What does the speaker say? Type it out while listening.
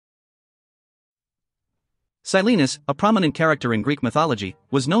Silenus, a prominent character in Greek mythology,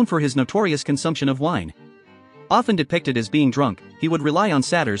 was known for his notorious consumption of wine. Often depicted as being drunk, he would rely on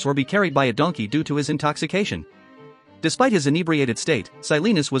satyrs or be carried by a donkey due to his intoxication. Despite his inebriated state,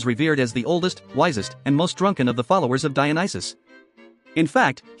 Silenus was revered as the oldest, wisest, and most drunken of the followers of Dionysus. In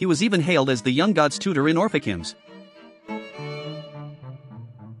fact, he was even hailed as the young god's tutor in Orphic hymns.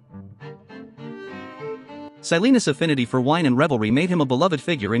 Silenus' affinity for wine and revelry made him a beloved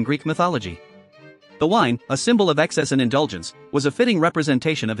figure in Greek mythology. The wine, a symbol of excess and indulgence, was a fitting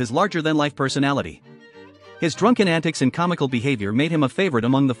representation of his larger-than-life personality. His drunken antics and comical behavior made him a favorite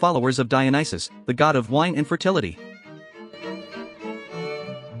among the followers of Dionysus, the god of wine and fertility.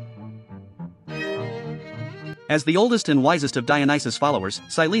 As the oldest and wisest of Dionysus' followers,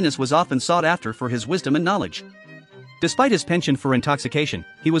 Silenus was often sought after for his wisdom and knowledge. Despite his penchant for intoxication,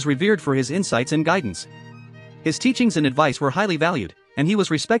 he was revered for his insights and guidance. His teachings and advice were highly valued, and he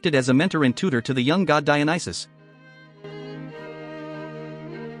was respected as a mentor and tutor to the young god Dionysus.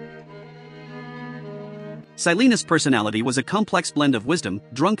 Silenus' personality was a complex blend of wisdom,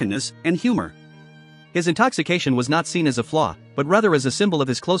 drunkenness, and humor. His intoxication was not seen as a flaw, but rather as a symbol of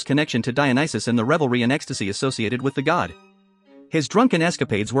his close connection to Dionysus and the revelry and ecstasy associated with the god. His drunken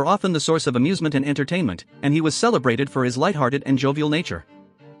escapades were often the source of amusement and entertainment, and he was celebrated for his lighthearted and jovial nature.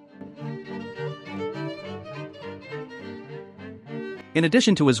 In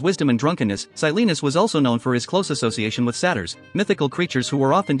addition to his wisdom and drunkenness, Silenus was also known for his close association with satyrs, mythical creatures who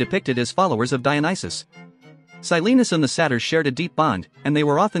were often depicted as followers of Dionysus. Silenus and the satyrs shared a deep bond, and they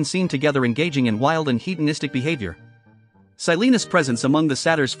were often seen together engaging in wild and hedonistic behavior. Silenus' presence among the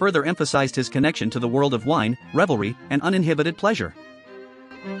satyrs further emphasized his connection to the world of wine, revelry, and uninhibited pleasure.